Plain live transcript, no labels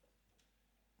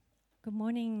Good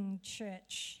morning,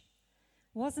 church.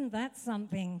 Wasn't that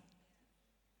something?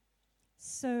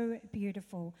 So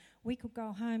beautiful. We could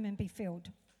go home and be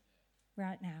filled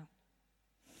right now.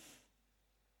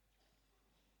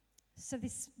 So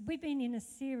we've been in a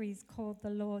series called The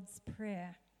Lord's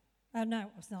Prayer. Oh, no,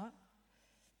 it was not.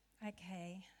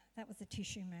 Okay, that was a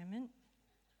tissue moment.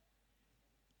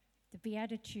 The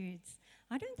Beatitudes.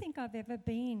 I don't think I've ever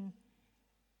been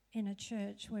in a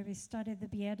church where we studied the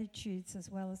Beatitudes as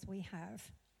well as we have.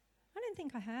 I don't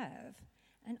think I have.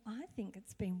 And I think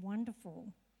it's been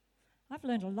wonderful. I've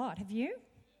learned a lot. Have you?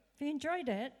 Have you enjoyed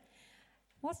it?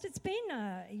 Whilst it's been,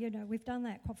 we've done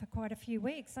that for quite a few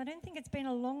weeks, I don't think it's been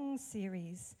a long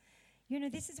series.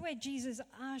 This is where Jesus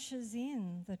ushers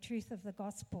in the truth of the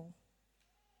gospel.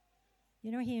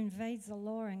 He invades the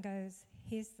law and goes,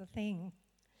 here's the thing.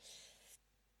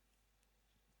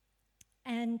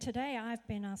 And today I've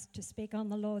been asked to speak on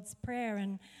the Lord's Prayer,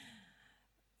 and,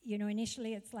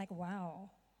 initially it's like, wow,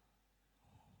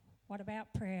 what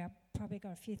about prayer? Probably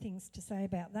got a few things to say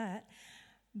about that.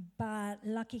 But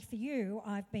lucky for you,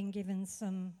 I've been given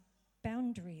some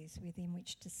boundaries within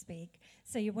which to speak,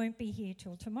 so you won't be here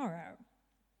till tomorrow.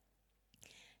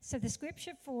 So the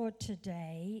scripture for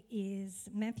today is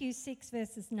Matthew 6,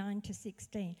 verses 9 to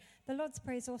 16. The Lord's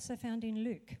Prayer is also found in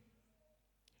Luke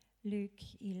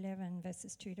 11,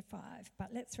 verses 2 to 5. But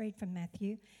let's read from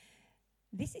Matthew.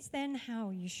 This is then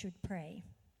how you should pray.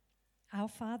 Our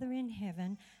Father in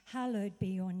heaven, hallowed be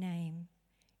your name.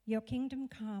 Your kingdom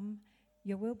come,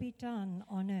 your will be done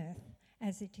on earth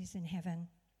as it is in heaven.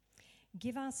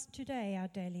 Give us today our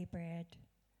daily bread,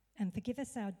 and forgive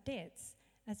us our debts,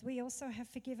 as we also have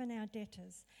forgiven our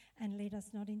debtors. And lead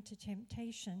us not into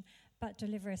temptation, but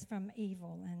deliver us from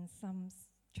evil. And some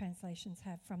translations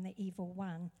have from the evil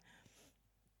one.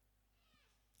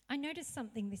 I noticed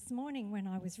something this morning when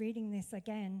I was reading this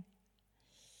again.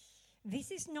 This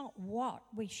is not what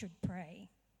we should pray.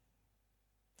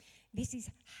 This is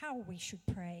how we should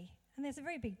pray. And there's a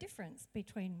very big difference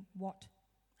between what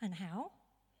and how.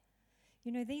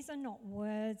 These are not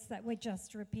words that we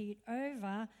just repeat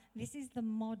over. This is the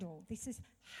model. This is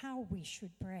how we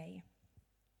should pray.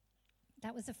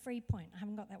 That was a free point. I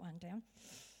haven't got that one down.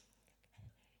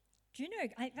 Do you know,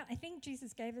 I think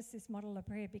Jesus gave us this model of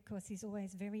prayer because he's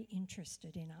always very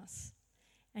interested in us.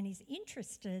 And he's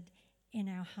interested in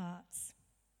our hearts.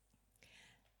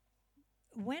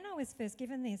 When I was first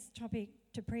given this topic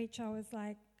to preach, I was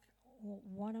like, well,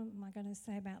 what am I going to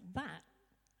say about that?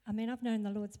 I mean, I've known the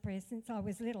Lord's Prayer since I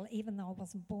was little, even though I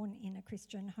wasn't born in a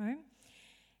Christian home.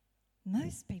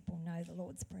 Most people know the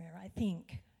Lord's Prayer, I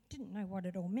think. Didn't know what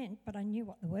it all meant, but I knew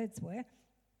what the words were.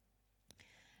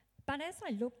 But as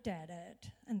I looked at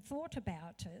it and thought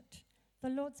about it, the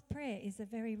Lord's Prayer is a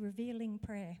very revealing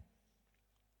prayer.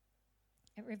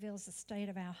 It reveals the state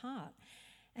of our heart,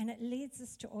 and it leads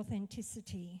us to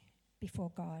authenticity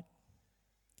before God.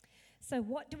 So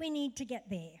what do we need to get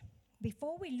there?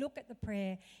 Before we look at the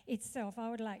prayer itself, I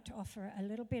would like to offer a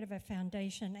little bit of a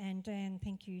foundation, and Dan,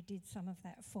 thank you, did some of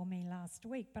that for me last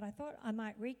week, but I thought I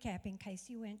might recap in case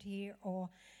you weren't here, or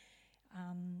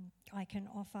I can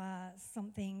offer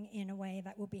something in a way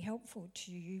that will be helpful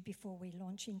to you before we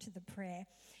launch into the prayer.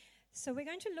 So we're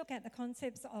going to look at the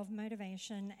concepts of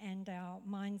motivation and our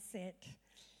mindset.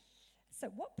 So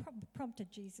what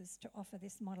prompted Jesus to offer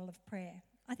this model of prayer?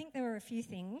 I think there were a few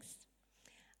things,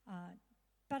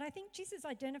 but I think Jesus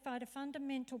identified a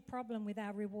fundamental problem with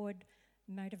our reward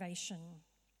motivation.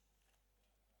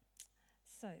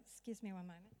 So excuse me one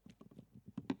moment.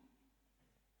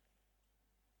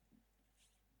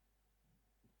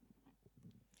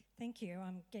 Thank you.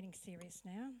 I'm getting serious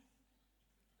now.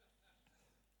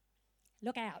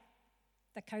 Look out.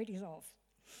 The coat is off.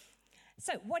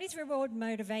 So what is reward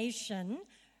motivation?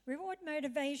 Reward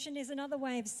motivation is another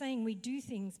way of saying we do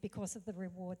things because of the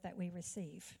reward that we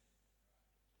receive.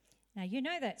 Now,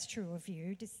 that's true of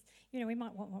you. We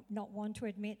might not want to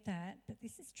admit that, but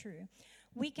this is true.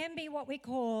 We can be what we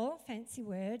call, fancy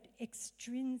word,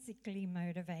 extrinsically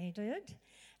motivated.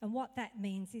 And what that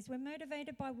means is we're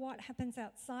motivated by what happens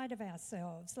outside of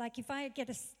ourselves. Like if I get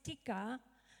a sticker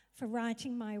for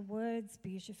writing my words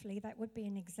beautifully, that would be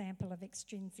an example of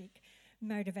extrinsic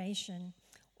motivation.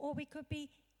 Or we could be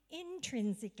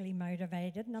intrinsically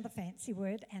motivated, another fancy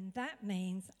word, and that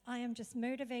means I am just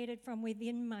motivated from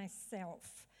within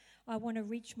myself. I want to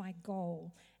reach my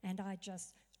goal, and I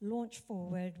just launch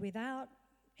forward without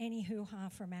any hoo-ha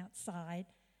from outside,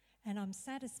 and I'm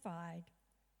satisfied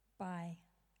by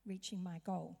reaching my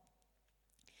goal.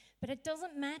 But it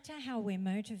doesn't matter how we're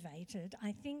motivated.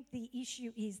 I think the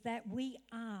issue is that we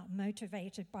are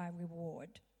motivated by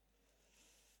reward.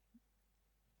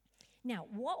 Now,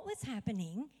 what was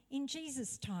happening in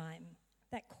Jesus' time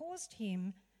that caused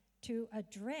him to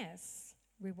address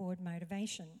reward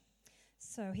motivation?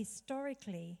 So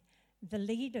historically, the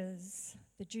leaders,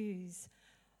 the Jews,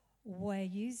 were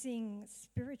using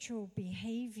spiritual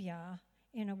behavior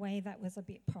in a way that was a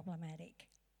bit problematic.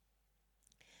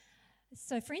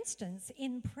 So, for instance,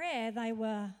 in prayer, they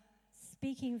were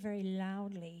speaking very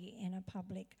loudly in a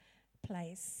public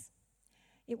place.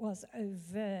 It was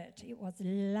overt, it was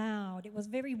loud, it was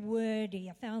very wordy,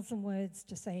 1,000 words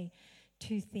to say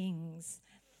two things.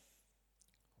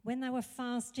 When they were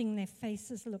fasting, their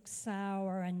faces looked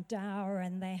sour and dour,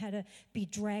 and they had a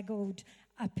bedraggled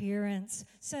appearance,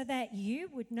 so that you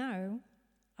would know,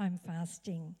 I'm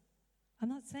fasting. I'm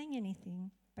not saying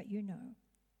anything, but you know.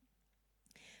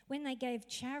 When they gave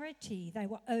charity, they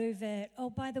were overt. Oh,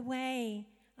 by the way,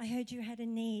 I heard you had a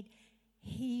need.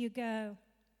 Here you go.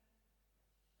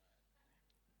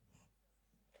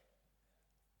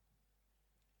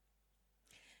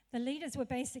 The leaders were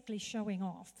basically showing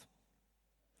off.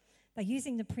 They're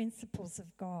using the principles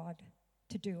of God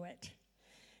to do it.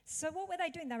 So what were they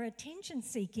doing? They were attention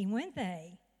seeking, weren't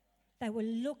they? They were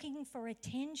looking for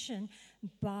attention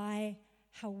by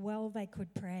how well they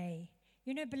could pray.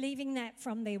 You know, believing that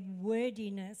from their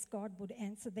wordiness, God would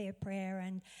answer their prayer,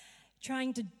 and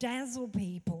trying to dazzle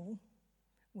people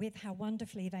with how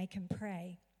wonderfully they can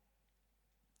pray.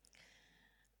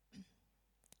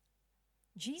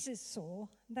 Jesus saw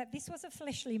that this was a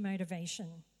fleshly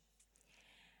motivation.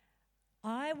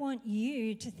 I want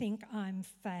you to think I'm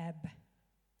fab.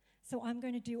 So I'm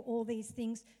going to do all these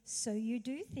things so you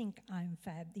do think I'm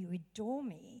fab, that you adore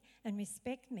me and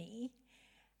respect me.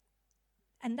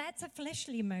 And that's a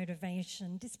fleshly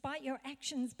motivation. Despite your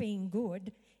actions being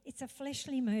good, it's a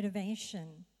fleshly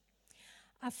motivation.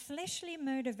 A fleshly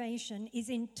motivation is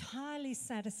entirely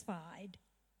satisfied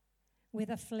with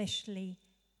a fleshly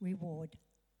reward.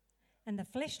 And the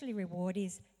fleshly reward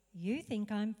is, you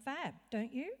think I'm fab,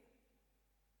 don't you?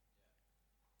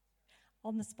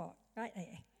 On the spot, right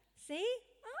there. See?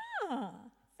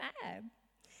 Fab.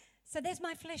 So there's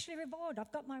my fleshly reward.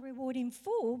 I've got my reward in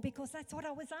full because that's what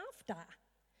I was after.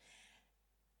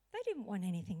 They didn't want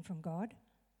anything from God.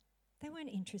 They weren't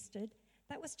interested.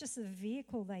 That was just a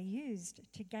vehicle they used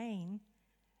to gain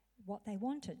what they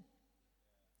wanted.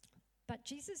 But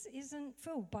Jesus isn't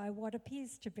fooled by what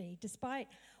appears to be, despite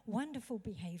wonderful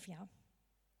behavior.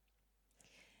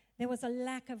 There was a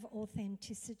lack of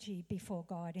authenticity before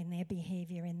God in their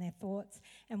behavior, in their thoughts,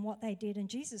 and what they did, and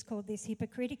Jesus called this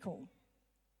hypocritical.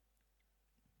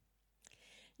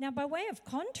 Now, by way of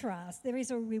contrast, there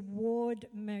is a reward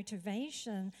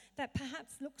motivation that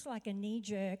perhaps looks like a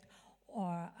knee-jerk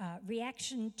or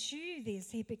reaction to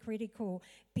this hypocritical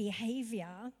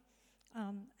behavior,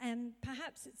 and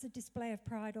perhaps it's a display of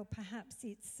pride, or perhaps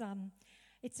it's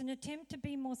an attempt to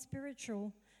be more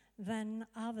spiritual than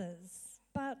others.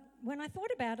 But when I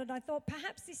thought about it, I thought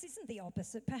perhaps this isn't the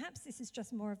opposite. Perhaps this is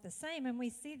just more of the same, and we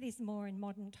see this more in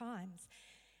modern times.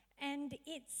 And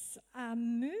it's a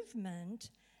movement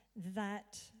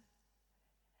that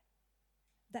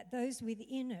those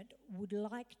within it would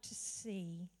like to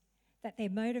see that their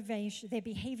motivation, their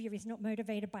behavior is not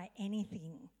motivated by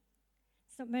anything.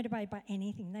 It's not motivated by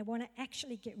anything. They want to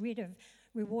actually get rid of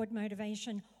reward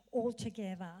motivation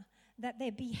altogether. That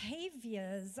their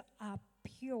behaviors are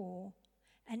pure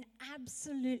and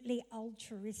absolutely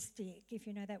altruistic, if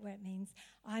you know that what it means.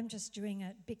 I'm just doing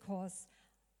it because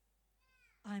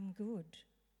I'm good.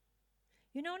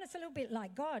 You know, and it's a little bit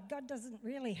like God. God doesn't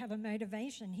really have a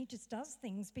motivation. He just does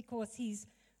things because he's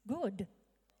good.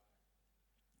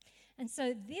 And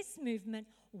so this movement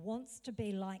wants to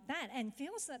be like that and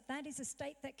feels that that is a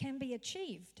state that can be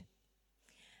achieved.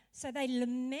 So they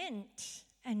lament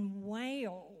and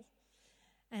wail.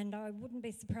 And I wouldn't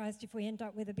be surprised if we end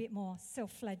up with a bit more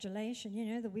self-flagellation, you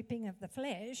know, the whipping of the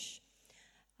flesh,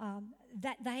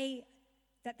 that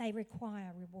they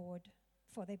require reward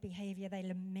for their behavior. They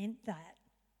lament that.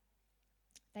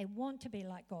 They want to be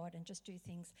like God and just do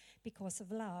things because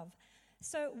of love.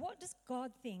 So what does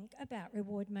God think about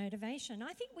reward motivation?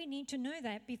 I think we need to know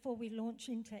that before we launch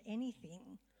into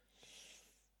anything.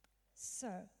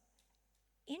 So,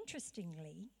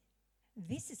 interestingly,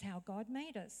 this is how God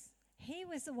made us. He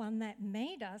was the one that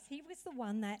made us. He was the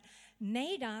one that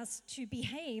made us to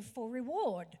behave for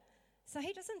reward. So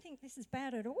he doesn't think this is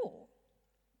bad at all.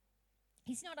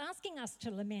 He's not asking us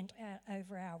to lament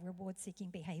over our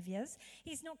reward-seeking behaviours.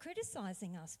 He's not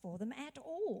criticising us for them at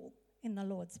all in the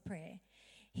Lord's Prayer.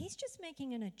 He's just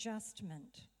making an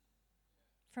adjustment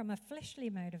from a fleshly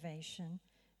motivation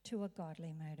to a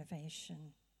godly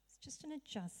motivation. It's just an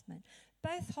adjustment.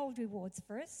 Both hold rewards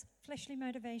for us. Fleshly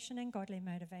motivation and godly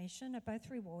motivation are both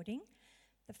rewarding.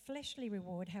 The fleshly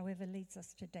reward, however, leads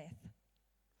us to death.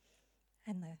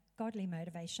 And the godly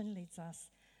motivation leads us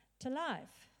to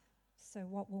life. So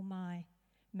what will my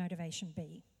motivation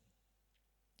be?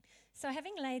 So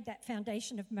having laid that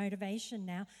foundation of motivation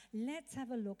now, let's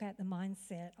have a look at the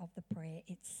mindset of the prayer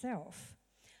itself.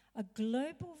 A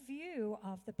global view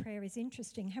of the prayer is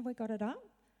interesting. Have we got it up,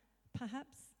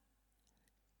 perhaps?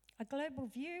 A global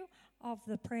view of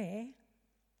the prayer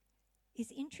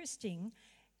is interesting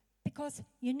because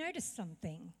you notice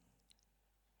something.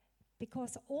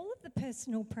 Because all of the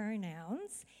personal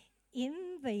pronouns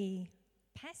in the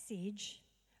passage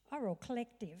are all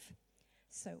collective.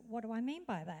 So what do I mean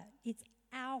by that? It's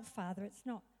our Father, it's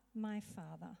not my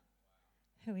Father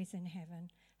who is in heaven.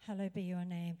 Hallowed be your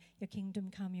name. Your kingdom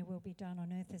come, your will be done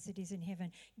on earth as it is in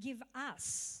heaven. Give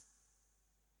us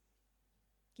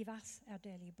our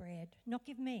daily bread. Not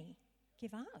give me,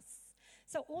 give us.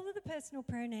 So all of the personal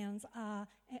pronouns are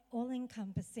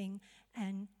all-encompassing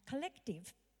and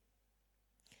collective.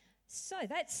 So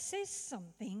that says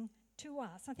something to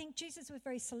us. I think Jesus was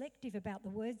very selective about the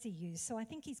words he used, so I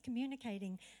think he's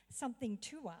communicating something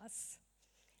to us.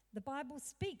 The Bible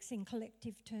speaks in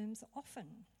collective terms often.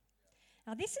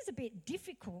 Now, this is a bit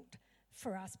difficult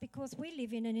for us because we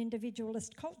live in an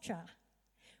individualist culture.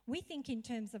 We think in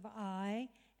terms of I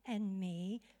and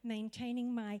me,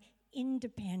 maintaining my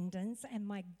independence, and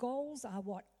my goals are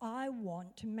what I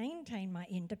want to maintain my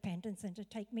independence and to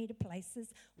take me to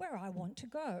places where I want to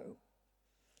go.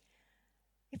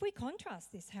 If we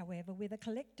contrast this, however, with a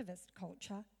collectivist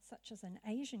culture, such as an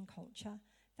Asian culture,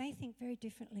 they think very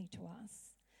differently to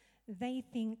us. They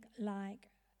think like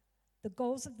the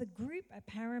goals of the group are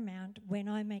paramount when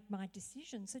I make my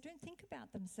decisions, so don't think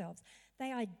about themselves.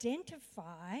 They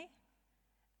identify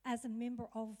as a member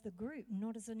of the group,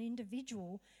 not as an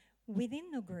individual within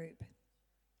the group.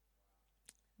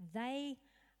 Their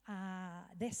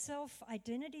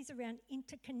self-identities around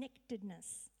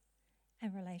interconnectedness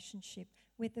and relationship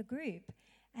with the group.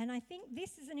 And I think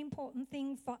this is an important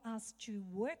thing for us to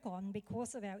work on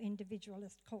because of our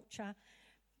individualist culture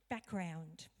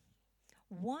background.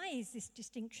 Why is this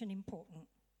distinction important?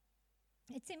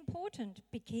 It's important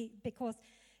because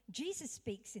Jesus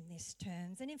speaks in these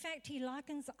terms, and in fact he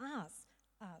likens us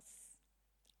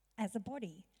as a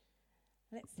body.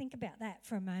 Let's think about that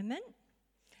for a moment.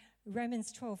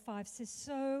 Romans 12:5 says,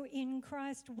 "So in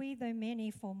Christ we, though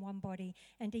many, form one body,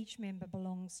 and each member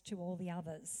belongs to all the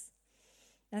others."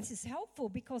 Now, this is helpful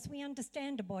because we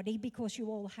understand a body because you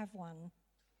all have one.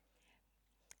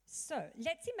 So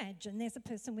let's imagine there's a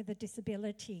person with a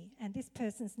disability, and this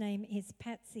person's name is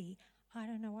Patsy. I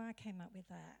don't know why I came up with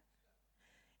that.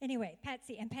 Anyway,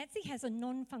 Patsy, and Patsy has a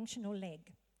non-functional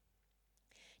leg.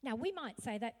 Now, we might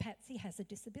say that Patsy has a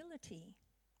disability,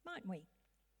 mightn't we?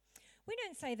 We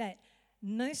don't say that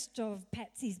most of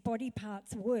Patsy's body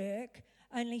parts work,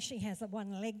 only she has a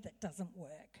one leg that doesn't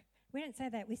work. We don't say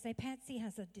that. We say Patsy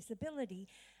has a disability,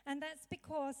 and that's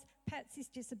because Patsy's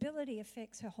disability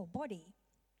affects her whole body.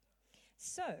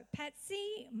 So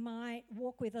Patsy might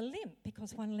walk with a limp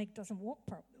because one leg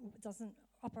doesn't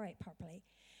operate properly.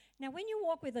 Now, when you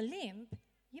walk with a limp,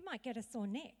 you might get a sore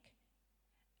neck,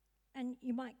 and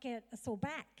you might get a sore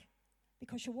back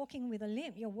because you're walking with a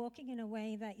limp. You're walking in a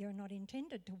way that you're not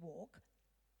intended to walk.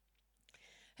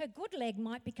 Her good leg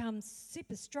might become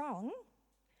super strong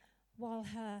while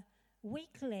her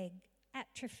weak leg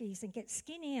atrophies and gets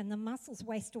skinny and the muscles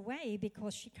waste away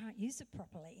because she can't use it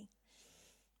properly.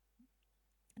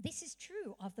 This is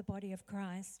true of the body of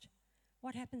Christ.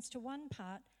 What happens to one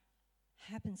part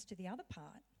happens to the other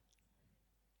part.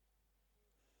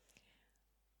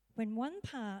 When one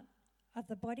part of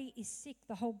the body is sick,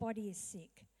 the whole body is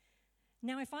sick.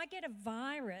 Now, if I get a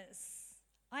virus,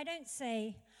 I don't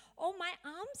say, "Oh, my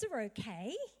arms are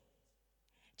okay,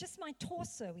 just my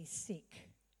torso is sick."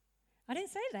 I don't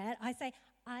say that. I say,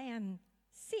 "I am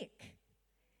sick,"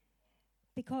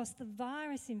 because the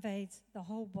virus invades the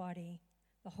whole body.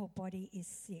 The whole body is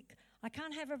sick. I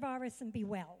can't have a virus and be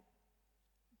well.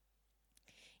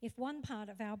 If one part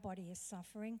of our body is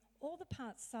suffering, all the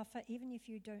parts suffer, even if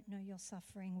you don't know you're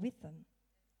suffering with them.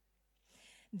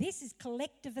 This is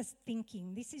collectivist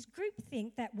thinking. This is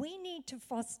groupthink that we need to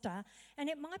foster, and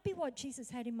it might be what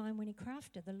Jesus had in mind when he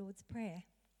crafted the Lord's Prayer.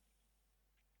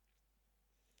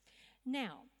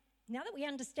 Now that we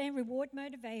understand reward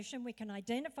motivation, we can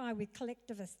identify with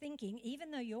collectivist thinking,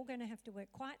 even though you're going to have to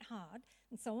work quite hard,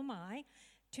 and so am I,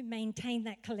 to maintain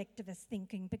that collectivist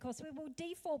thinking, because we will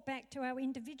default back to our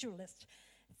individualist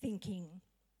thinking.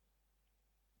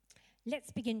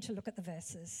 Let's begin to look at the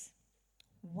verses.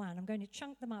 1. I'm going to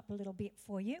chunk them up a little bit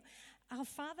for you. Our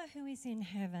Father who is in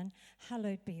heaven,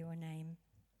 hallowed be your name.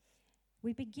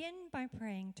 We begin by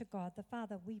praying to God the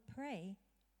Father. We pray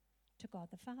to God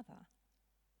the Father.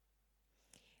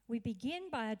 We begin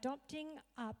by adopting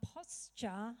a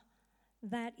posture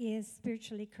that is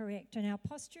spiritually correct, and our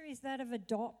posture is that of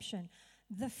adoption.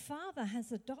 The Father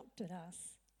has adopted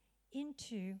us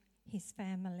into his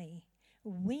family.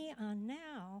 We are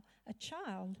now a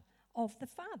child of the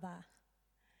Father.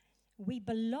 We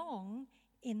belong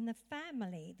in the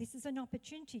family. This is an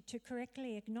opportunity to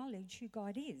correctly acknowledge who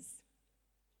God is.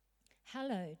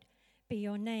 Hallowed be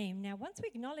your name. Now, once we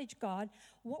acknowledge God,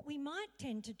 what we might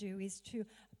tend to do is to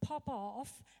pop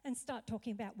off and start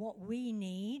talking about what we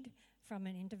need from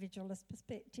an individualist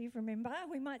perspective. Remember,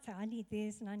 we might say, I need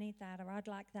this and I need that, or I'd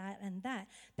like that and that.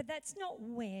 But that's not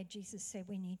where Jesus said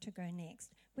we need to go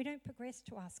next. We don't progress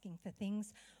to asking for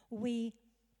things. We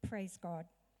praise God.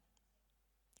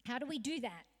 How do we do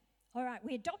that? All right,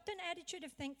 we adopt an attitude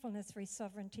of thankfulness for his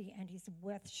sovereignty and his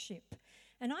worship.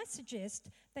 And I suggest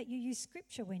that you use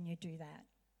scripture when you do that,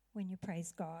 when you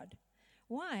praise God.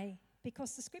 Why?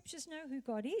 Because the scriptures know who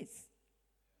God is.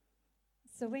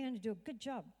 So we're going to do a good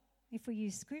job if we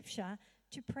use scripture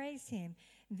to praise him.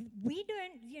 We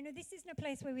don't, this isn't a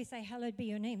place where we say, hallowed be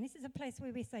your name. This is a place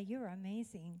where we say, you're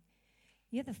amazing.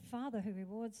 You're the Father who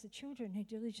rewards the children who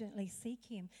diligently seek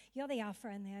him. You're the Alpha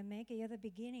and the Omega. You're the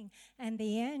beginning and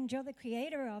the end. You're the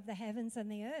creator of the heavens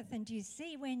and the earth. And you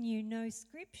see, when you know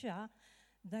scripture,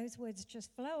 those words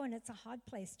just flow, and it's a hard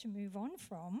place to move on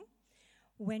from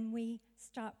when we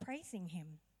start praising him.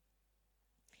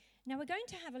 Now we're going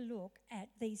to have a look at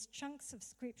these chunks of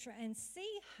scripture and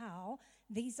see how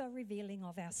these are revealing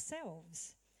of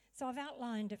ourselves. So I've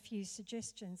outlined a few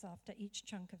suggestions after each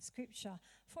chunk of scripture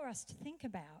for us to think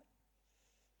about.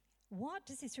 What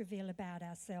does this reveal about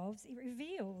ourselves? It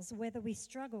reveals whether we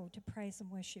struggle to praise and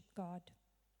worship God.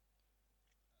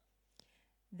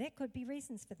 There could be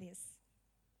reasons for this.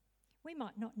 We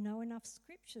might not know enough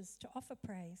scriptures to offer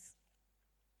praise.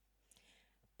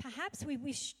 Perhaps we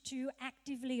wish to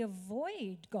actively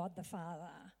avoid God the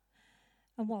Father.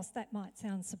 And whilst that might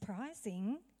sound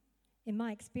surprising, in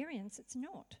my experience, it's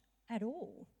not at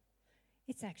all.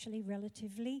 It's actually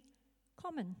relatively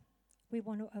common. We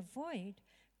want to avoid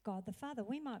God the Father.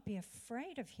 We might be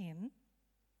afraid of him,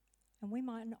 and we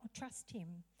might not trust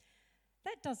him.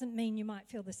 That doesn't mean you might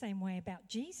feel the same way about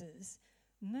Jesus.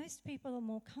 Most people are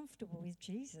more comfortable with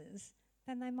Jesus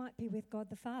than they might be with God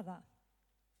the Father.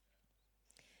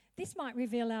 This might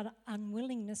reveal our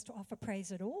unwillingness to offer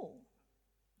praise at all.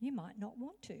 You might not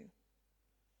want to.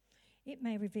 It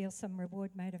may reveal some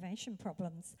reward motivation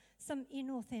problems, some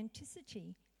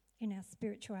inauthenticity in our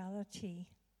spirituality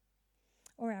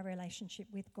or our relationship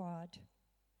with God.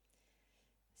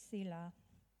 Selah.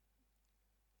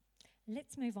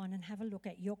 Let's move on and have a look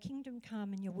at your kingdom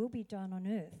come and your will be done on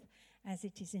earth as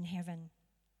it is in heaven.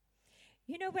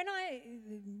 When I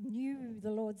knew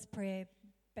the Lord's Prayer,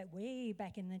 but way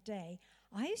back in the day,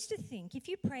 I used to think if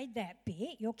you prayed that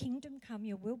bit, your kingdom come,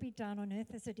 your will be done on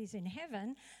earth as it is in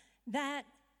heaven, that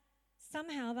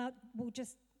somehow that will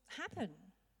just happen.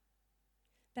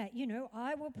 That,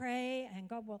 I will pray and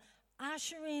God will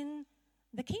usher in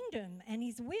the kingdom and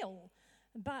his will.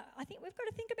 But I think we've got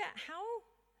to think about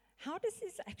how does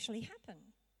this actually happen?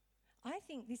 I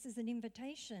think this is an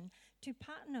invitation to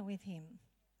partner with him.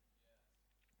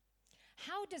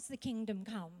 How does the kingdom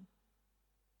come?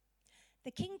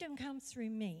 The kingdom comes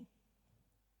through me,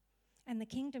 and the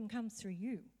kingdom comes through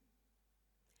you.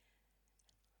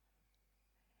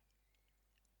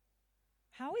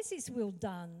 How is his will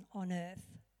done on earth?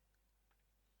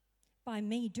 By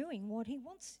me doing what he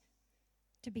wants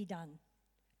to be done.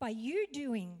 By you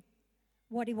doing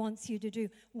what he wants you to do.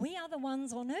 We are the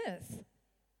ones on earth.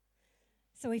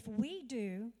 So if we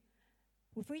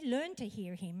learn to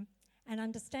hear him and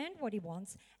understand what he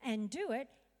wants and do it,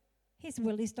 his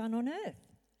will is done on earth,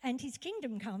 and his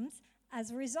kingdom comes as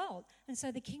a result. And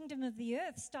so the kingdom of the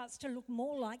earth starts to look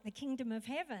more like the kingdom of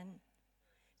heaven.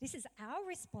 This is our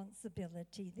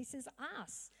responsibility. This is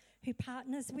us who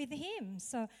partners with him.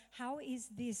 So how is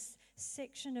this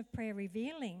section of prayer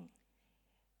revealing?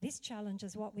 This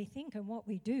challenges what we think and what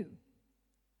we do.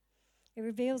 It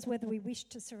reveals whether we wish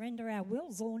to surrender our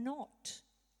wills or not.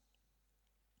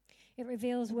 It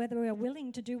reveals whether we are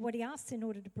willing to do what he asks in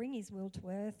order to bring his will to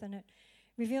earth, and it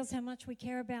reveals how much we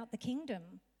care about the kingdom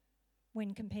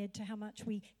when compared to how much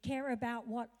we care about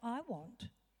what I want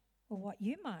or what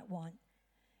you might want.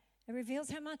 It reveals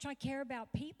how much I care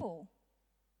about people,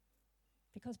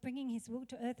 because bringing his will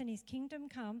to earth and his kingdom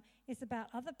come is about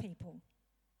other people,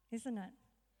 isn't it?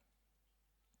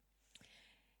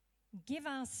 Give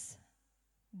us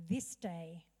this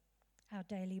day our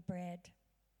daily bread.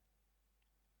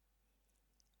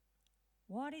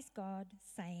 What is God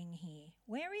saying here?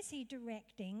 Where is he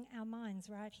directing our minds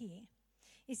right here?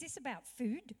 Is this about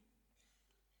food?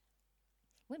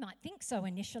 We might think so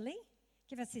initially.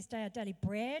 Give us this day our daily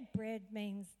bread. Bread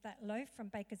means that loaf from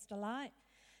Baker's Delight.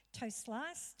 Toast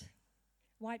sliced.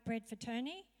 White bread for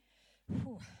Tony.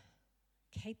 Whew.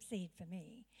 Cape seed for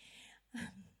me.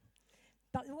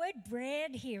 But the word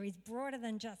bread here is broader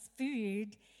than just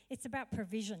food. It's about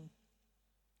provision.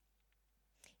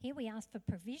 Here we ask for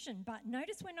provision, but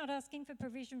notice we're not asking for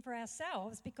provision for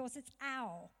ourselves because it's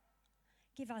our.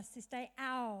 Give us this day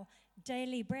our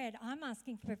daily bread. I'm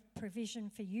asking for provision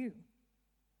for you.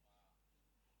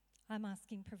 I'm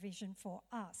asking provision for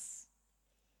us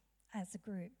as a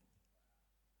group.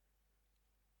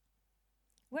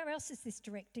 Where else is this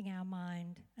directing our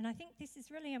mind? And I think this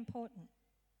is really important.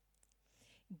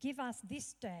 Give us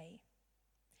this day.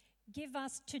 Give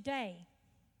us today.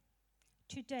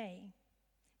 Today.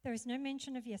 There is no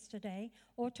mention of yesterday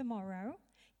or tomorrow.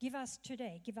 Give us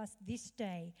today. Give us this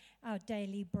day our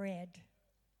daily bread.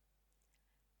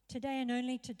 Today and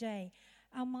only today.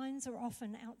 Our minds are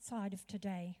often outside of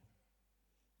today.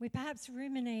 We're perhaps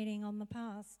ruminating on the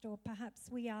past, or perhaps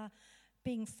we are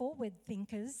being forward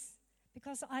thinkers,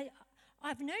 because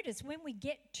I've noticed when we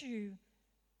get to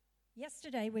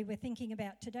yesterday, we were thinking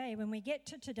about today. When we get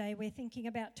to today, we're thinking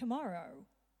about tomorrow.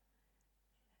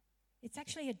 It's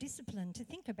actually a discipline to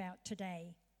think about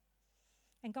today.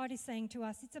 And God is saying to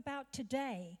us, it's about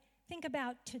today. Think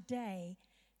about today.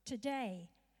 Today,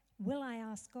 will I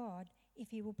ask God if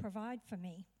he will provide for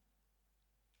me?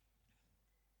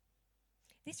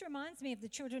 This reminds me of the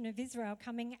children of Israel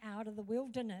coming out of the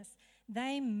wilderness.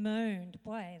 They moaned.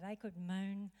 Boy, they could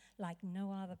moan like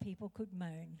no other people could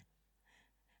moan.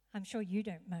 I'm sure you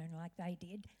don't moan like they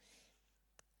did.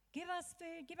 Give us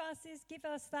food, give us this, give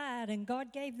us that. And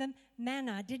God gave them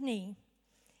manna, didn't he?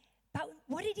 But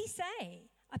what did he say?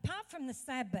 Apart from the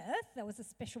Sabbath, there was a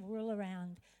special rule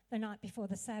around the night before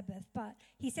the Sabbath, but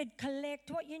he said, collect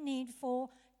what you need for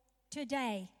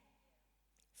today.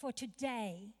 For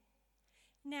today.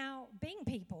 Now, being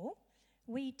people,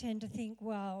 we tend to think,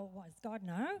 well, what does God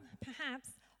know?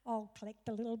 Perhaps I'll collect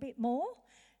a little bit more.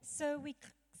 So we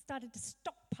started to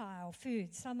stockpile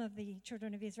food. Some of the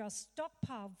children of Israel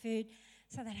stockpiled food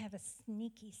so they'd have a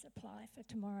sneaky supply for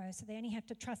tomorrow. So they only have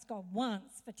to trust God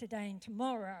once for today and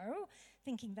tomorrow,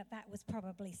 thinking that that was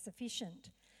probably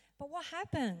sufficient. But what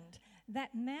happened?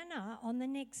 That manna on the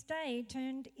next day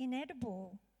turned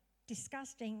inedible,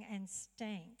 disgusting, and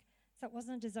stank. So it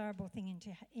wasn't a desirable thing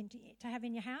to have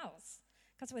in your house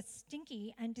because it was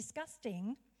stinky and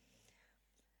disgusting.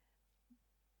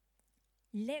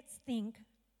 Let's think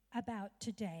about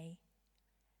today.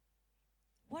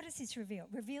 What does this reveal? It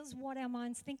reveals what our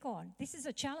minds think on. This is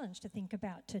a challenge to think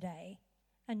about today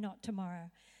and not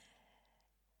tomorrow.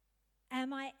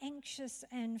 Am I anxious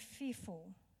and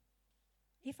fearful?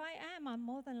 If I am, I'm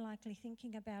more than likely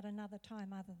thinking about another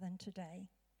time other than today.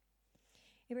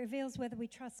 It reveals whether we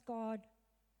trust God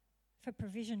for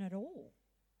provision at all,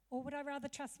 or would I rather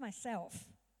trust myself?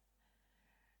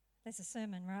 There's a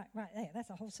sermon right there. That's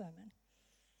a whole sermon.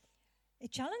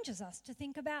 It challenges us to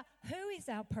think about who is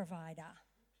our provider.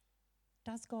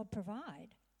 Does God provide?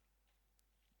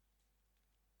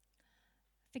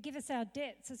 Forgive us our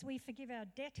debts as we forgive our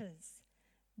debtors.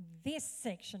 This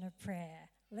section of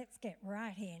prayer, let's get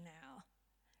right here now.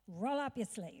 Roll up your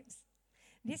sleeves.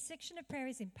 This section of prayer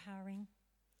is empowering,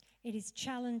 it is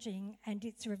challenging, and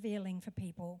it's revealing for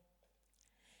people.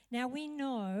 Now we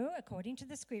know, according to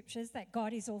the scriptures, that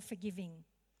God is all forgiving.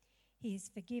 He is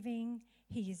forgiving,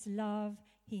 he is love,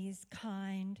 he is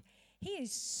kind. He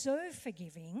is so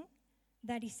forgiving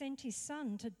that he sent his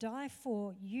son to die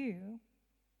for you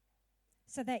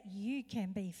so that you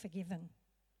can be forgiven.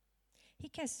 He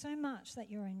cares so much that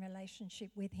you're in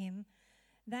relationship with him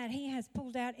that he has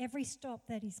pulled out every stop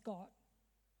that he's got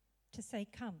to say,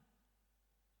 come,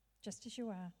 just as you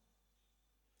are.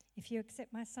 If you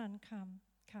accept my son, come,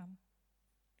 come.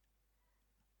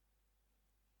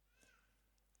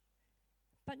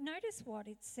 But notice what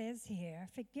it says here.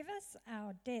 Forgive us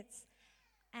our debts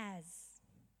as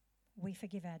we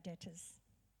forgive our debtors.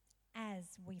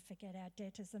 As we forget our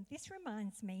debtors. And this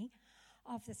reminds me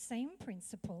of the same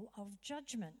principle of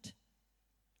judgment.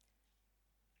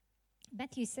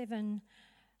 Matthew 7,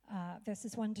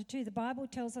 verses 1 to 2, the Bible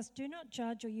tells us, do not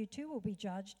judge or you too will be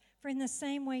judged. For in the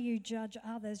same way you judge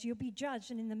others, you'll be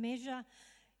judged. And in the measure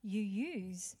you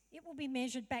use, it will be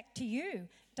measured back to you.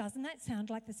 Doesn't that sound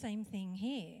like the same thing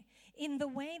here? In the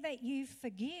way that you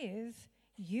forgive,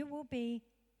 you will be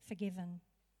forgiven.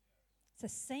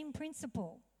 It's the same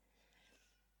principle.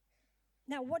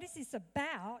 Now, what is this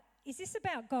about? Is this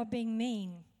about God being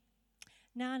mean?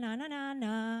 Nah.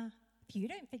 If you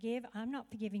don't forgive, I'm not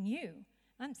forgiving you.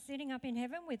 I'm sitting up in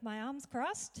heaven with my arms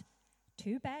crossed.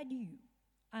 Too bad you.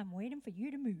 I'm waiting for you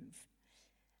to move.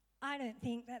 I don't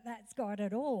think that that's God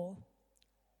at all.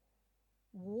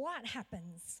 What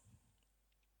happens?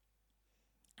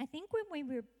 I think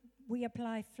when we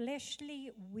apply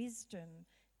fleshly wisdom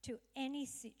to any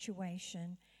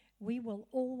situation, we will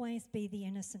always be the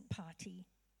innocent party.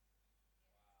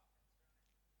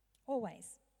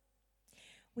 Always.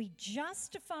 We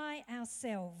justify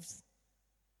ourselves.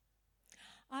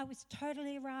 I was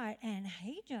totally right, and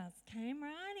he just came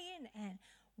right in, and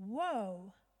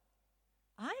whoa,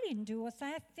 I didn't do a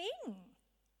sad thing.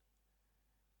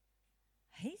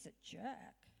 He's a jerk.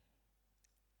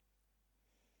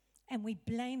 And we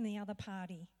blame the other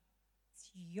party.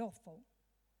 It's your fault.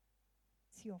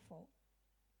 It's your fault.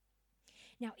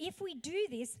 Now, if we do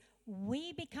this,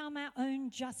 we become our own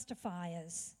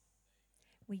justifiers.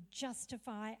 We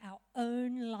justify our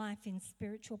own life in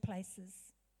spiritual places.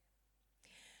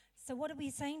 So what are we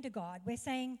saying to God? We're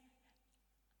saying,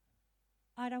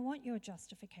 I don't want your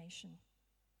justification.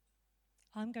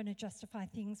 I'm going to justify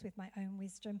things with my own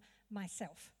wisdom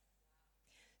myself.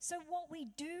 So what we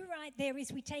do right there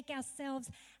is we take ourselves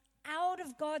out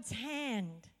of God's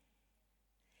hand.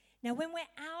 Now, when we're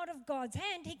out of God's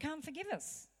hand, he can't forgive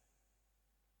us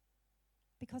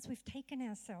because we've taken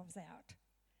ourselves out.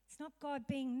 It's not God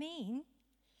being mean.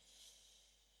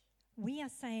 We are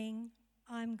saying,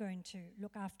 I'm going to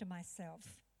look after myself.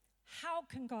 How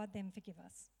can God then forgive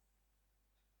us?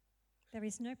 There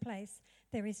is no place,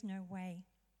 there is no way.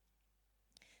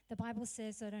 The Bible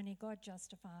says that only God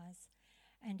justifies,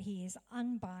 and he is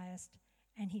unbiased,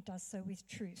 and he does so with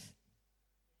truth.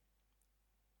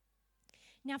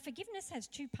 Now, forgiveness has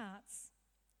two parts.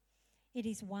 It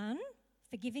is one,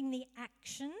 forgiving the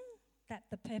action that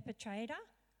the perpetrator,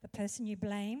 the person you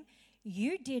blame,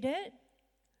 you did it,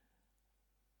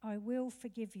 I will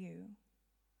forgive you.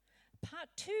 Part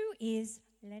two is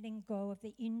letting go of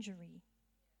the injury,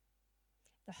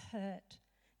 the hurt,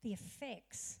 the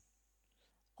effects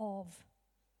of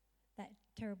that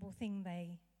terrible thing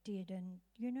they did. And,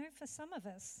 you know, for some of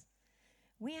us,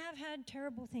 we have had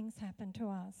terrible things happen to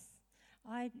us.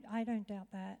 I don't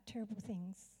doubt that. Terrible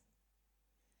things.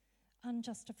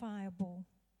 Unjustifiable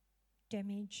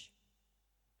damage.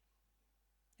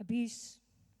 Abuse.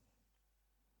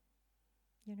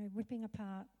 You know, ripping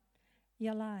apart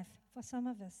your life. For some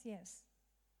of us, yes.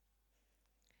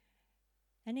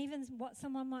 And even what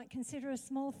someone might consider a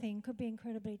small thing could be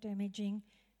incredibly damaging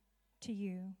to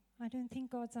you. I don't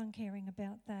think God's uncaring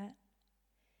about that.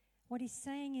 What he's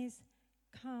saying is,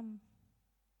 come,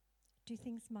 do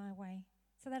things my way,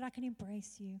 so that I can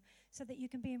embrace you, so that you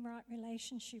can be in right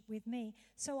relationship with me,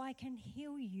 so I can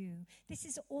heal you. This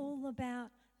is all about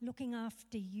looking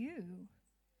after you,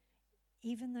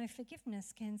 even though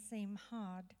forgiveness can seem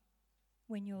hard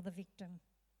when you're the victim.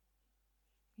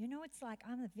 You know, it's like,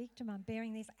 I'm the victim, I'm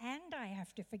bearing this, and I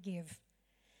have to forgive.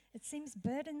 It seems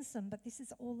burdensome, but this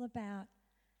is all about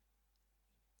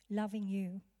loving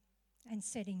you and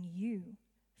setting you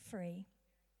free.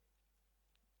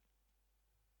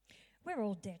 We're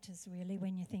all debtors, really,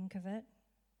 when you think of it.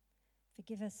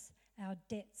 Forgive us our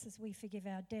debts as we forgive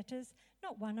our debtors.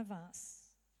 Not one of us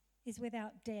is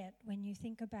without debt when you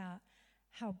think about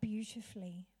how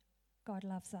beautifully God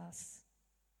loves us.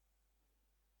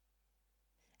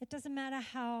 It doesn't matter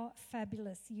how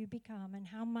fabulous you become and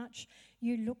how much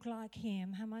you look like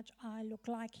him, how much I look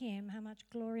like him, how much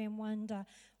glory and wonder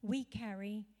we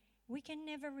carry, we can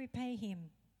never repay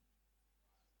him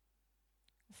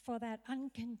for that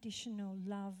unconditional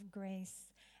love,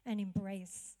 grace, and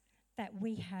embrace that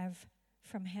we have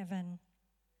from heaven.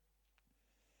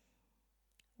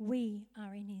 We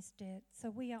are in his debt, so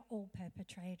we are all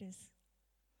perpetrators.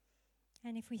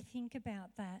 And if we think about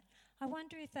that, I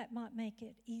wonder if that might make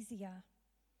it easier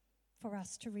for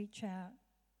us to reach out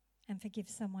and forgive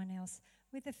someone else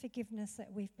with the forgiveness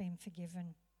that we've been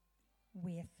forgiven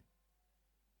with.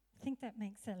 I think that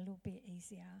makes it a little bit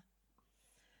easier.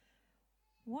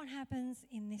 What happens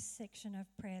in this section of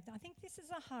prayer? I think this is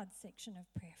a hard section of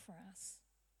prayer for us.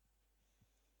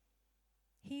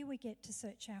 Here we get to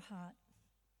search our heart.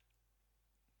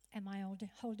 Am I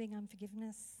holding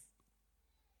unforgiveness?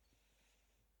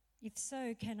 If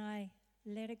so, can I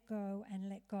let it go and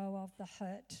let go of the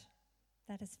hurt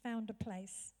that has found a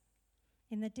place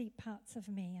in the deep parts of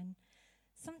me? And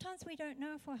sometimes we don't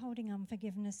know if we're holding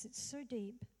unforgiveness. It's so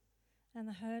deep, and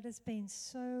the hurt has been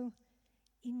so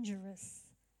injurious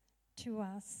to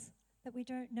us that we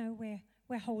don't know where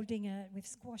we're holding it, we've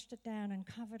squashed it down and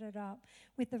covered it up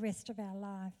with the rest of our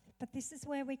life. But this is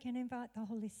where we can invite the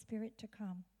Holy Spirit to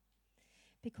come,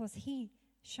 because he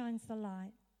shines the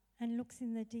light and looks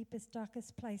in the deepest,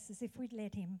 darkest places if we'd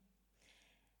let him.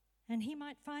 And he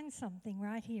might find something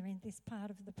right here in this part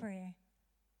of the prayer.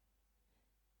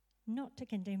 Not to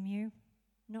condemn you,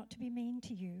 not to be mean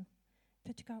to you,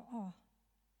 but to go, oh,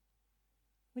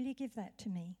 will you give that to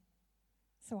me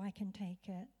so I can take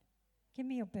it? Give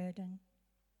me your burden.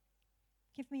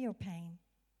 Give me your pain.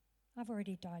 I've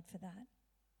already died for that.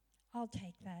 I'll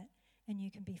take that and you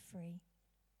can be free.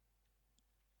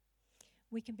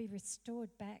 We can be restored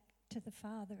back to the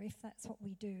Father if that's what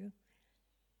we do.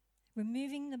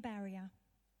 Removing the barrier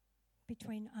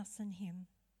between us and him.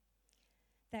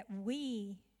 That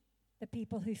we, the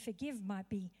people who forgive, might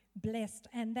be blessed,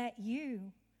 and that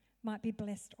you might be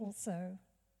blessed also.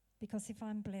 Because if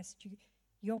I'm blessed,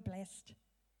 you're blessed.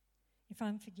 If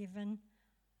I'm forgiven,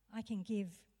 I can give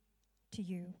to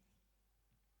you.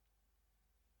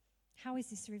 How is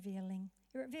this revealing?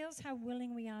 It reveals how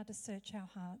willing we are to search our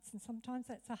hearts, and sometimes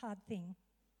that's a hard thing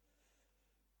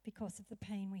because of the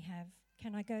pain we have.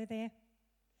 Can I go there?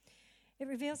 It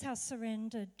reveals how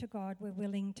surrendered to God we're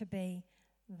willing to be.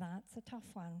 That's a tough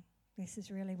one. This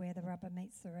is really where the rubber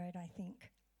meets the road, I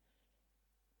think.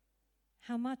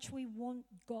 How much we want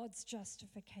God's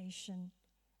justification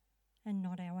and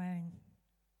not our own.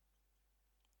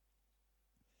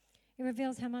 It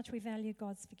reveals how much we value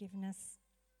God's forgiveness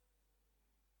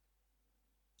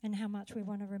and how much we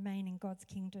want to remain in God's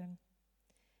kingdom.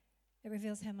 It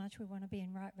reveals how much we want to be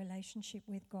in right relationship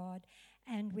with God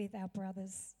and with our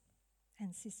brothers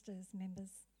and sisters,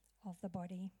 members of the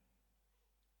body.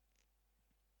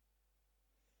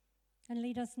 And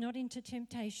lead us not into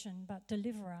temptation, but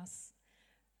deliver us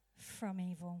from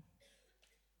evil.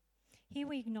 Here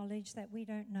we acknowledge that we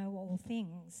don't know all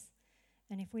things.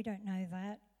 And if we don't know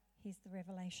that, here's the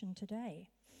revelation today.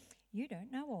 You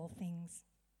don't know all things.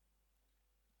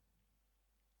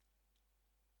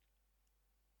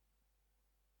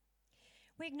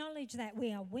 We acknowledge that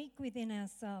we are weak within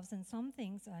ourselves and some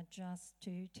things are just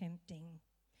too tempting.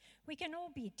 We can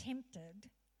all be tempted.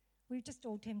 We're just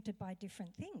all tempted by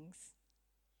different things.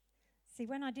 See,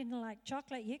 when I didn't like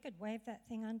chocolate, you could wave that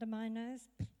thing under my nose.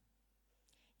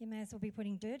 You may as well be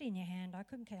putting dirt in your hand. I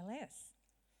couldn't care less.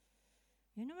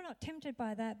 You know, we're not tempted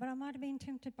by that, but I might have been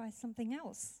tempted by something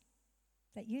else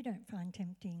that you don't find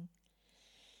tempting.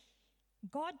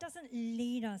 God doesn't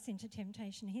lead us into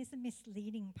temptation. Here's the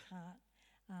misleading part.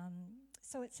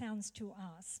 So it sounds to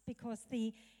us, because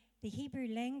the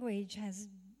Hebrew language has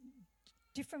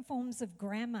different forms of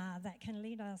grammar that can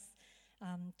lead us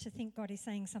to think God is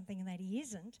saying something that he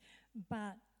isn't.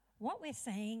 But what we're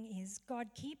saying is, God,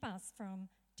 keep us from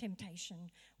temptation.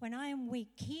 When I am weak,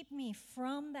 keep me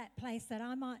from that place that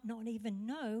I might not even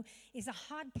know is a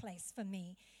hard place for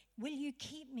me. Will you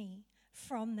keep me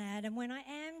from that? And when I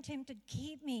am tempted,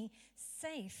 keep me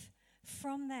safe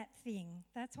from that thing.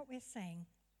 That's what we're saying.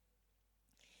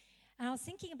 And I was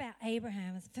thinking about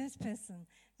Abraham as the first person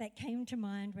that came to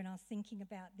mind when I was thinking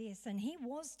about this. And he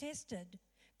was tested.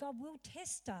 God will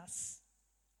test us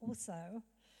also.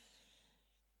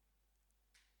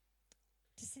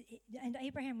 And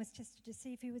Abraham was tested to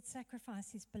see if he would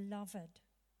sacrifice his beloved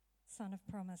son of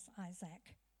promise,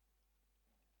 Isaac.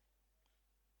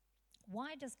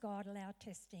 Why does God allow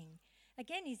testing?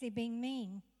 Again, is he being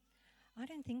mean? I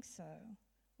don't think so.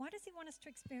 Why does he want us to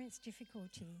experience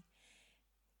difficulty?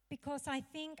 Because I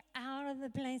think out of the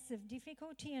place of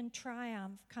difficulty and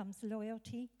triumph comes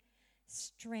loyalty,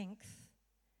 strength,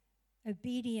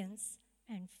 obedience,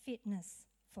 and fitness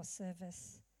for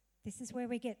service. This is where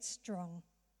we get strong.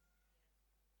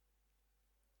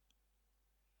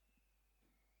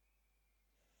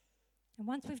 And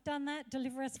once we've done that,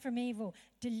 deliver us from evil.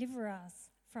 Deliver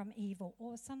us from evil.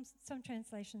 Or some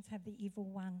translations have the evil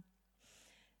one.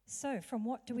 So, from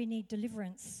what do we need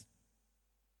deliverance?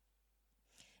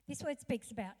 This word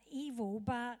speaks about evil,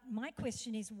 but my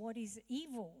question is, what is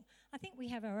evil? I think we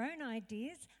have our own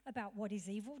ideas about what is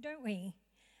evil, don't we?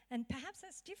 And perhaps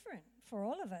that's different for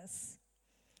all of us.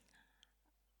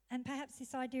 And perhaps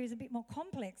this idea is a bit more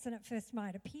complex than it first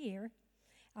might appear.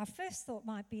 Our first thought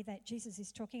might be that Jesus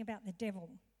is talking about the devil,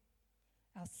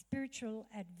 our spiritual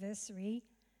adversary,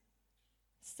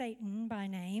 Satan by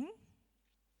name.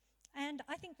 And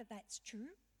I think that that's true.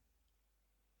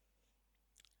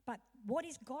 But what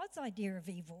is God's idea of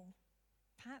evil?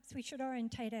 Perhaps we should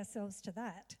orientate ourselves to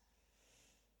that.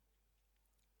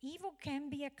 Evil can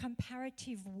be a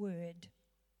comparative word.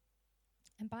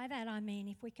 And by that I mean,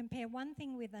 if we compare one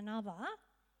thing with another,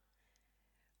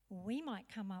 we might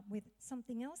come up with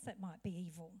something else that might be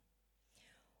evil.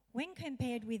 when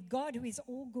compared with God, who is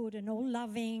all good and all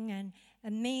loving and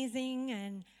amazing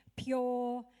and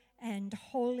pure and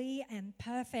holy and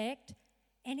perfect,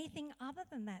 anything other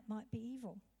than that might be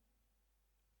evil.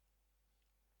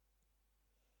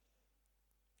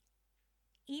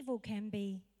 Evil can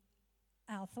be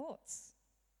our thoughts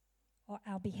or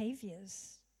our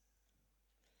behaviors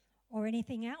or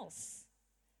anything else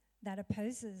that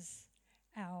opposes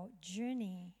our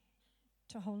journey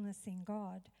to wholeness in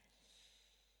God.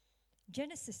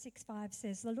 Genesis 6:5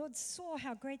 says, "The Lord saw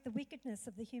how great the wickedness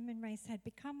of the human race had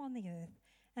become on the earth,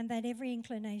 and that every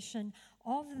inclination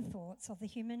of the thoughts of the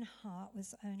human heart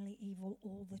was only evil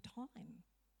all the time."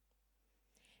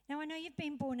 Now, I know you've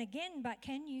been born again, but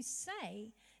can you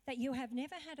say that you have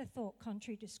never had a thought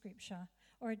contrary to Scripture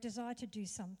or a desire to do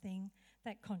something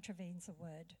that contravenes the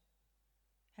word?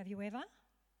 Have you ever?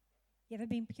 You ever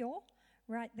been pure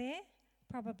right there?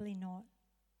 Probably not.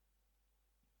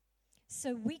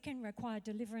 So we can require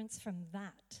deliverance from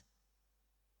that.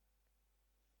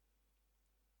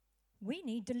 We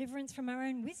need deliverance from our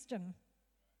own wisdom.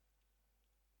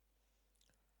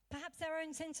 Perhaps our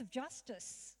own sense of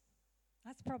justice.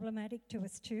 That's problematic to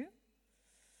us too.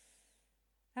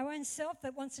 Our own self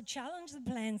that wants to challenge the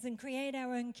plans and create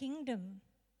our own kingdom.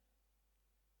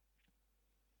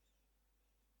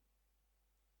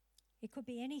 It could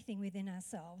be anything within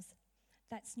ourselves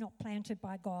that's not planted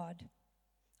by God.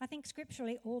 I think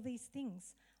scripturally all these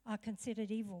things are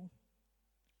considered evil.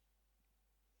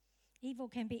 Evil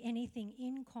can be anything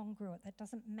incongruent that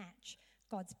doesn't match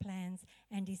God's plans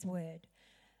and his word.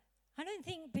 I don't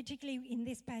think, particularly in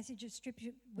this passage of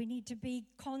Scripture, we need to be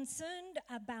concerned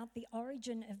about the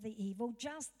origin of the evil,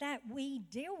 just that we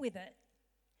deal with it,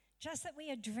 just that we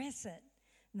address it.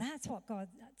 And that's what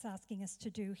God's asking us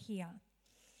to do here.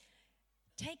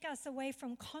 Take us away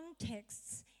from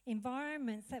contexts,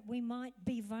 environments that we might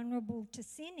be vulnerable to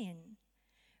sin in.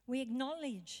 We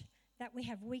acknowledge that we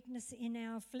have weakness in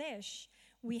our flesh.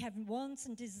 We have wants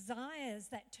and desires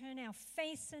that turn our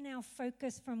face and our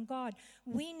focus from God.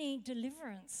 We need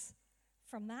deliverance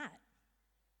from that.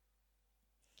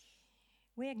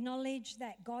 We acknowledge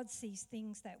that God sees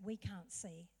things that we can't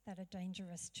see that are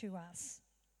dangerous to us.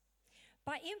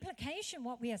 By implication,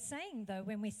 what we are saying, though,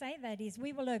 when we say that is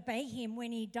we will obey him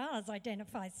when he does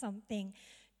identify something.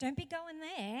 Don't be going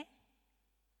there.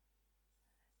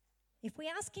 If we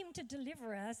ask him to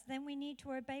deliver us, then we need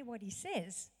to obey what he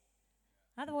says.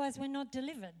 Otherwise, we're not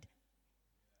delivered.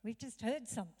 We've just heard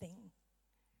something.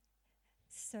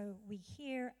 So we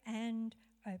hear and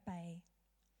obey.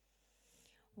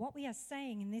 What we are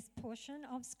saying in this portion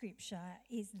of Scripture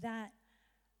is that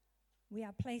we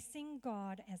are placing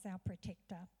God as our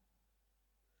protector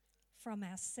from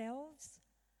ourselves,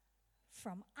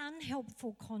 from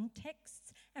unhelpful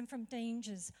contexts, and from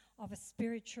dangers of a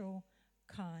spiritual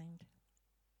kind.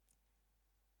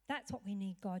 That's what we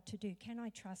need God to do. Can I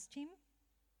trust him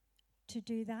to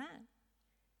do that?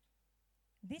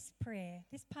 This prayer,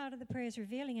 this part of the prayer is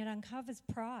revealing it uncovers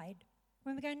pride.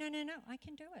 When we go, no, I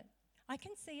can do it. I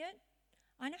can see it.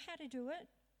 I know how to do it.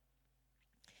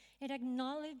 It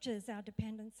acknowledges our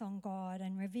dependence on God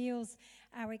and reveals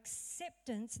our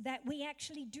acceptance that we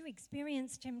actually do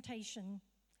experience temptation.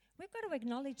 We've got to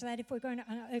acknowledge that if we're going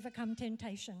to overcome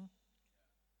temptation.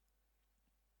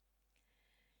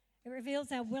 It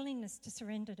reveals our willingness to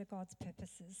surrender to God's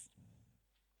purposes.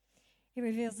 It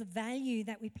reveals the value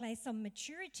that we place on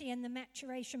maturity and the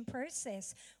maturation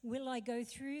process. Will I go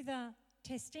through the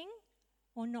testing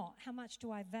or not? How much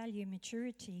do I value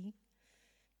maturity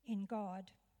in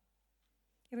God?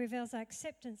 It reveals our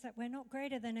acceptance that we're not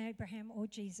greater than Abraham or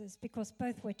Jesus because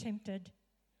both were tempted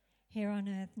here on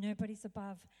earth. Nobody's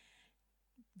above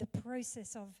the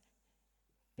process of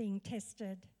being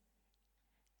tested,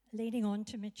 leading on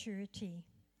to maturity.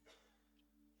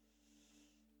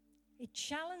 It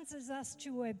challenges us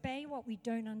to obey what we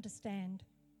don't understand.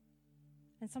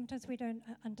 And sometimes we don't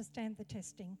understand the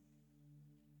testing.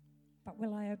 But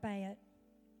will I obey it?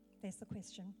 There's the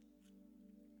question.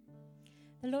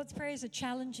 The Lord's Prayer is a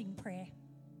challenging prayer,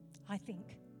 I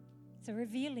think. It's a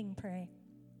revealing prayer.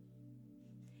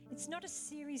 It's not a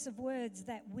series of words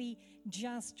that we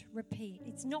just repeat.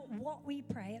 It's not what we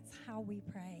pray, it's how we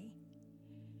pray.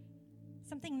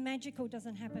 Something magical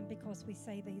doesn't happen because we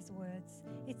say these words.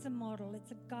 It's a model,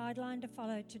 it's a guideline to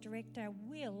follow to direct our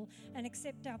will and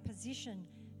accept our position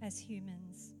as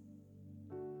humans.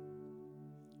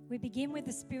 We begin with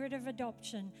the spirit of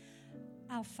adoption.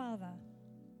 Our Father,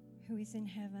 who is in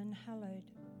heaven, hallowed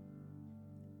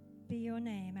be your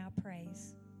name, our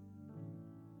praise.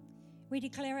 We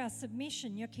declare our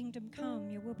submission, your kingdom come,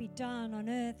 your will be done on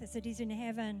earth as it is in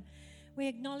heaven. We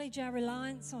acknowledge our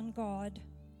reliance on God.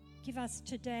 Give us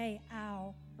today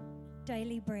our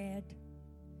daily bread.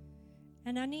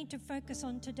 And I need to focus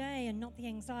on today and not the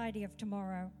anxiety of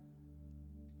tomorrow.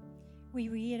 We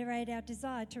reiterate our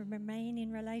desire to remain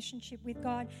in relationship with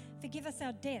God. Forgive us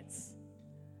our debts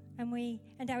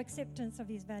and our acceptance of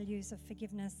his values of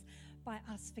forgiveness by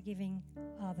us forgiving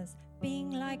others.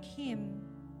 Being like him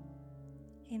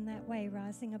in that way,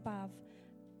 rising above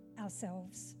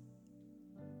ourselves.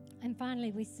 And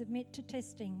finally, we submit to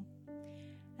testing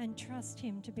and trust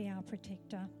him to be our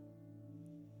protector.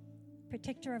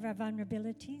 Protector of our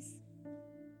vulnerabilities,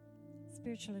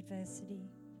 spiritual adversity,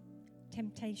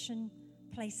 temptation,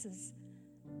 places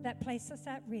that place us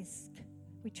at risk.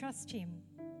 We trust him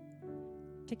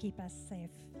to keep us safe.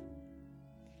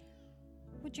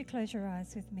 Would you close your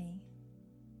eyes with me?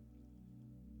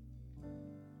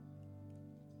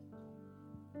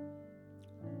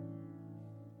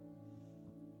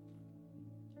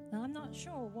 Now, I'm not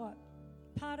sure what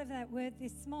part of that word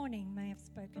this morning may have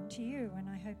spoken to you, and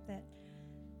I hope that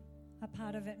a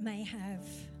part of it may have.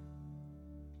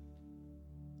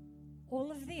 All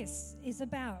of this is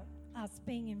about us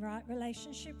being in right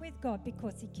relationship with God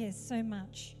because he cares so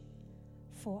much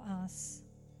for us.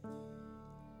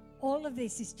 All of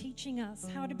this is teaching us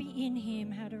how to be in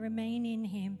him, how to remain in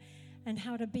him, and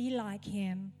how to be like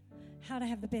him, how to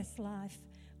have the best life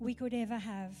we could ever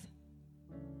have.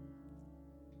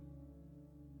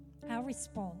 Our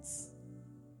response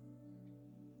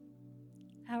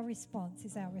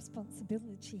is our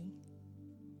responsibility.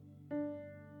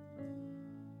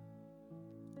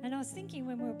 And I was thinking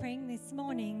when we were praying this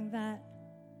morning that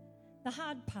the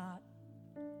hard part,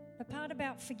 the part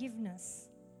about forgiveness,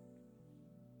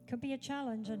 could be a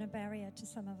challenge and a barrier to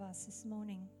some of us this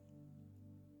morning.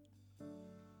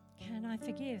 Can I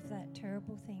forgive that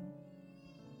terrible thing?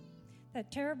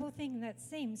 That terrible thing that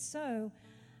seems so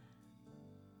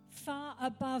far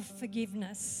above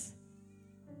forgiveness.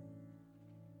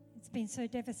 It's been so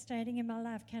devastating in my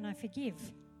life. Can I forgive?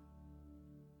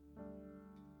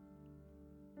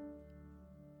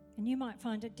 And you might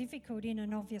find it difficult in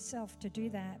and of yourself to do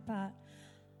that, but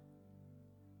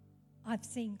I've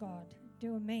seen God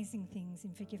do amazing things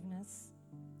in forgiveness.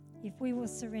 If we will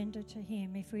surrender to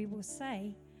him, if we will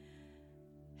say,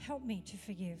 help me to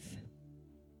forgive,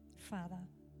 Father,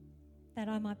 that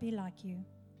I might be like you,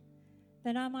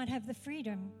 that I might have the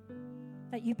freedom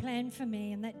that you planned for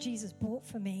me and that Jesus bought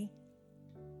for me.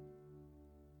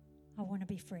 I want to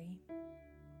be free.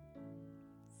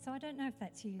 So I don't know if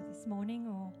that's you this morning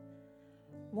or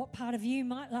what part of you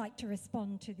might like to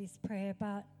respond to this prayer,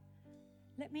 but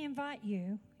let me invite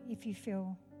you, if you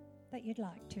feel that you'd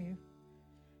like to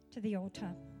the altar.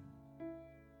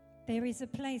 There is a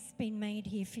place being made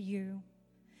here for you,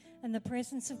 and the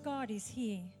presence of God is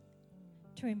here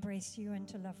to embrace you and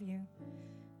to love you,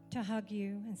 to hug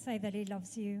you and say that he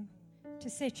loves you, to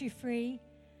set you free,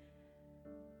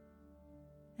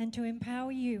 and to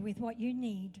empower you with what you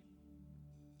need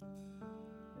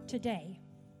today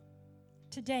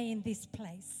in this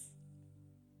place.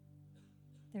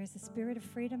 There is a spirit of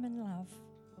freedom and love.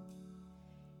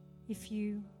 If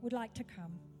you would like to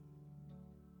come,